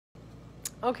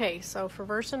Okay, so for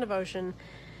verse and devotion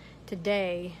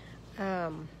today,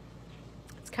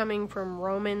 it's coming from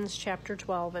Romans chapter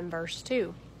 12 and verse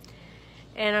 2.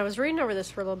 And I was reading over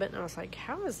this for a little bit, and I was like,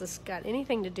 how has this got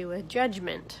anything to do with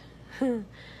judgment?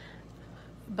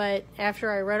 But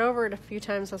after I read over it a few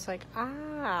times, I was like,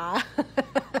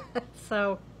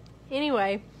 So,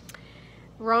 anyway,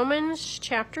 Romans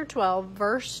chapter 12,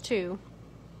 verse 2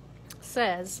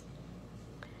 says,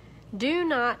 "Do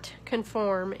not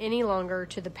conform any longer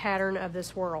to the pattern of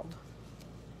this world,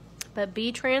 but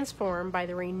be transformed by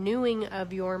the renewing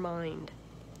of your mind.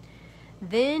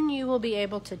 Then you will be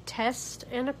able to test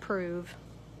and approve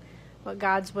what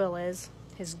God's will is,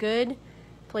 His good,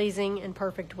 pleasing, and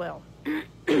perfect will."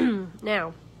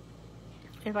 Now,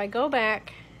 if I go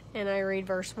back and I read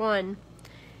verse 1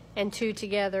 and 2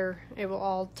 together, it will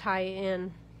all tie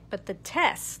in. But the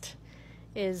test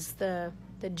is the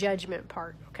judgment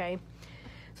part, okay?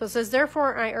 So it says,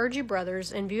 "Therefore I urge you,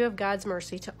 brothers, in view of God's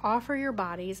mercy, to offer your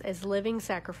bodies as living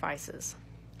sacrifices,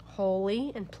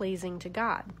 holy and pleasing to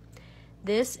God.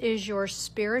 This is your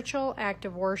spiritual act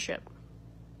of worship."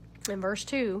 And verse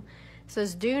 2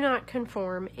 says, "Do not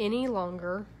conform any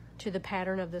longer to the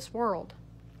pattern of this world,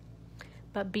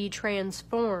 but be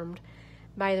transformed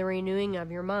by the renewing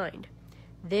of your mind.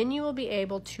 Then you will be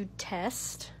able to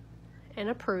test and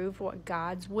approve what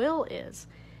God's will is,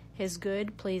 His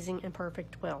good, pleasing, and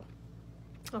perfect will."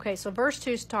 Okay, so verse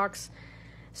 2 starts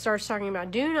talking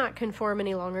about do not conform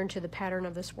any longer to the pattern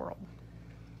of this world.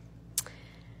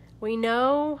 We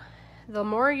know the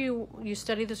more you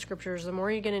study the scriptures, the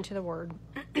more you get into the Word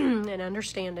and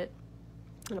understand it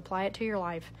and apply it to your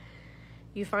life,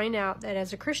 you find out that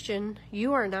as a Christian,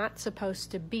 you are not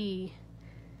supposed to be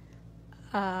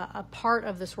a part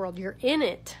of this world. You're in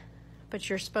it, but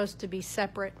you're supposed to be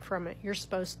separate from it. You're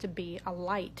supposed to be a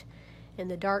light in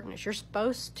the darkness. You're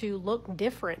supposed to look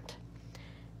different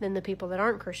than the people that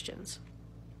aren't Christians.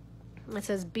 It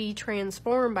says, be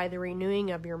transformed by the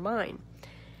renewing of your mind.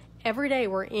 Every day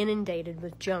we're inundated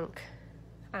with junk.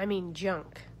 I mean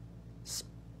junk.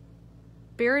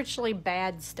 Spiritually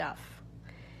bad stuff.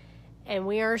 And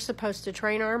we are supposed to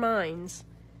train our minds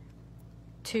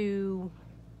to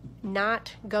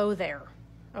not go there,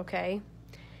 okay?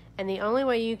 And the only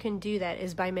way you can do that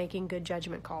is by making good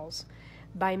judgment calls,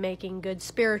 by making good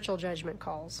spiritual judgment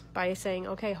calls, by saying,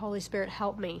 okay, Holy Spirit,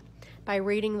 help me, by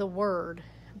reading the Word,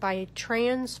 by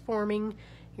transforming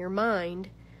your mind,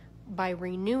 by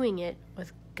renewing it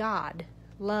with God,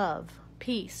 love,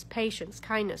 peace, patience,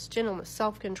 kindness, gentleness,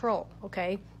 self-control,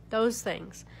 okay? Those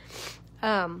things.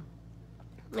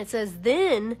 It says,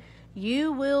 then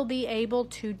you will be able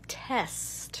to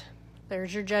test.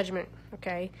 There's your judgment,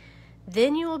 okay?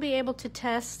 Then you will be able to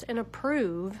test and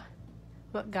approve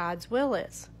what God's will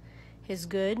is, His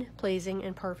good, pleasing,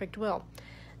 and perfect will.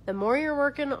 The more you're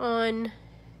working on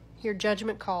your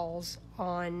judgment calls,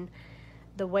 on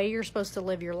the way you're supposed to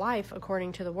live your life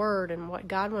according to the Word and what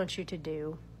God wants you to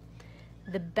do,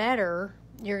 the better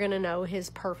you're going to know His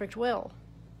perfect will,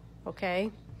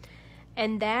 okay?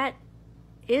 And that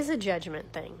is a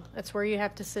judgment thing. That's where you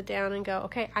have to sit down and go,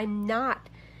 okay, I'm not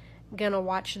going to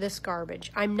watch this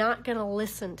garbage. I'm not going to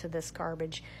listen to this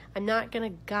garbage. I'm not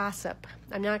going to gossip.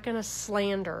 I'm not going to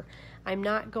slander. I'm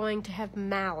not going to have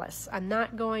malice. I'm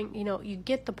not going, you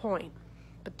get the point.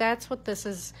 But that's what this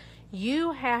is.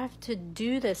 You have to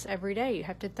do this every day. You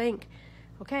have to think,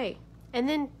 okay, and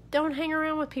then don't hang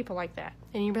around with people like that.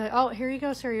 And you'll be like, oh, here you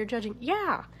go, sir, you're judging.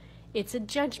 Yeah, it's a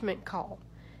judgment call.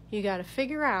 You got to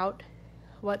figure out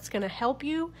what's going to help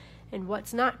you and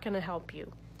what's not going to help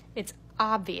you. It's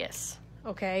obvious,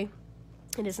 okay?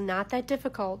 It is not that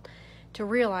difficult to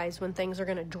realize when things are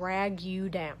going to drag you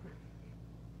down.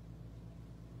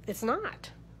 It's not.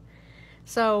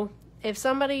 So if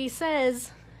somebody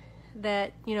says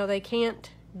that, they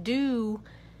can't do,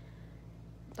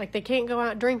 like they can't go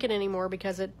out drinking anymore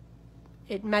because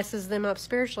it messes them up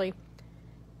spiritually,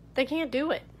 they can't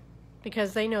do it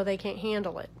because they know they can't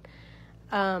handle it.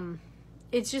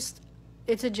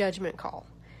 It's a judgment call.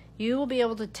 You will be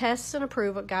able to test and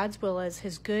approve what God's will is,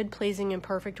 His good, pleasing, and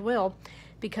perfect will,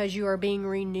 because you are being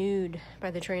renewed by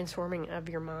the transforming of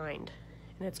your mind.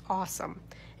 And it's awesome.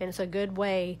 And it's a good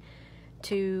way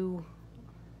to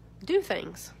do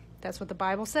things. That's what the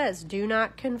Bible says. Do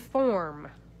not conform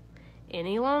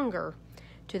any longer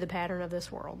to the pattern of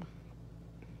this world.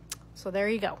 So there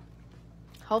you go.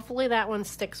 Hopefully that one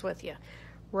sticks with you.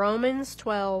 Romans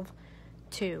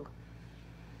 12:2.